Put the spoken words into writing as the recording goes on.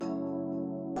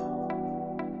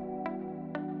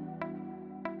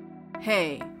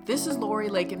Hey, this is Lori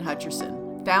Lakin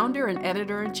Hutcherson, founder and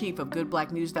editor-in-chief of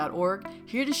GoodBlackNews.org,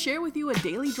 here to share with you a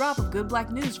daily drop of Good Black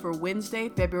News for Wednesday,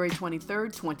 February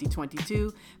 23rd,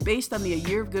 2022, based on the A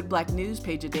Year of Good Black News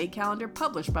page-a-day calendar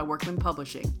published by Workman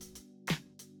Publishing.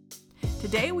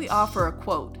 Today we offer a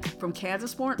quote from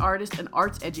Kansas-born artist and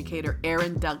arts educator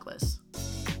Aaron Douglas.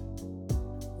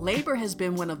 Labor has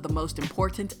been one of the most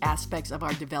important aspects of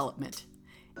our development.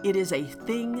 It is a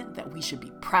thing that we should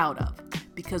be proud of,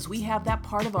 because we have that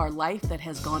part of our life that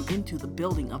has gone into the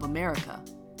building of America,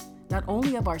 not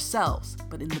only of ourselves,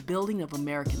 but in the building of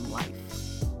American life.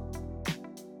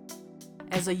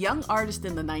 As a young artist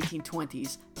in the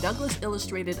 1920s, Douglas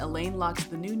illustrated Alain Locke's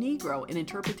The New Negro in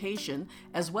interpretation,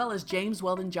 as well as James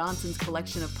Weldon Johnson's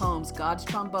collection of poems God's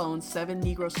Trombone, 7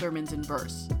 Negro Sermons in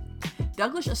Verse.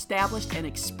 Douglas established an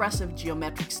expressive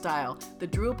geometric style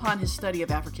that drew upon his study of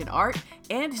African art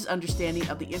and his understanding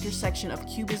of the intersection of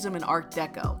Cubism and Art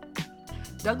Deco.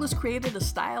 Douglas created a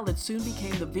style that soon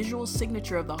became the visual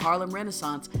signature of the Harlem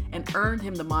Renaissance and earned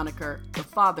him the moniker the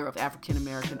father of African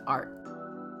American art.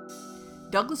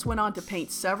 Douglas went on to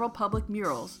paint several public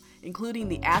murals, including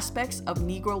the Aspects of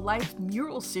Negro Life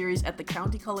mural series at the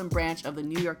County Cullen branch of the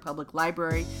New York Public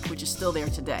Library, which is still there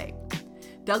today.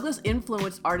 Douglas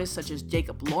influenced artists such as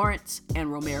Jacob Lawrence and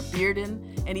Romare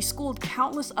Bearden, and he schooled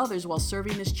countless others while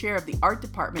serving as chair of the art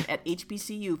department at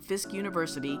HBCU Fisk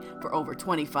University for over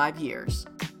 25 years.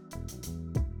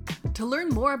 To learn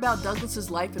more about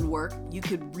Douglas's life and work, you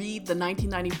could read the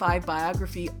 1995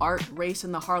 biography Art, Race,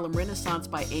 and the Harlem Renaissance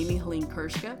by Amy Helene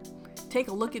Kershka, take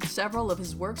a look at several of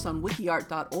his works on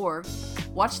wikiart.org,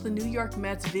 watch the New York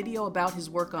Mets video about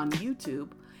his work on YouTube,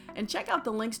 and check out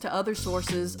the links to other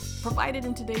sources provided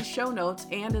in today's show notes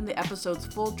and in the episode's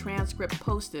full transcript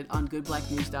posted on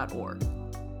goodblacknews.org.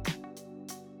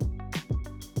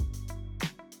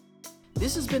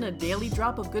 This has been a daily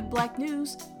drop of Good Black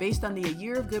News based on the A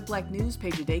Year of Good Black News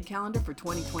page-a-day calendar for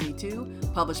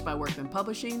 2022, published by Workman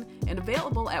Publishing and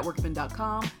available at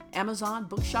workman.com, Amazon,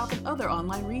 Bookshop, and other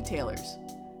online retailers.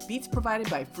 Beats provided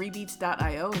by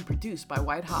freebeats.io and produced by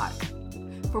White Hot.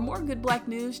 For more Good Black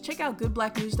News, check out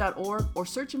goodblacknews.org or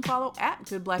search and follow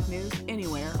 @GoodBlackNews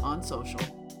anywhere on social.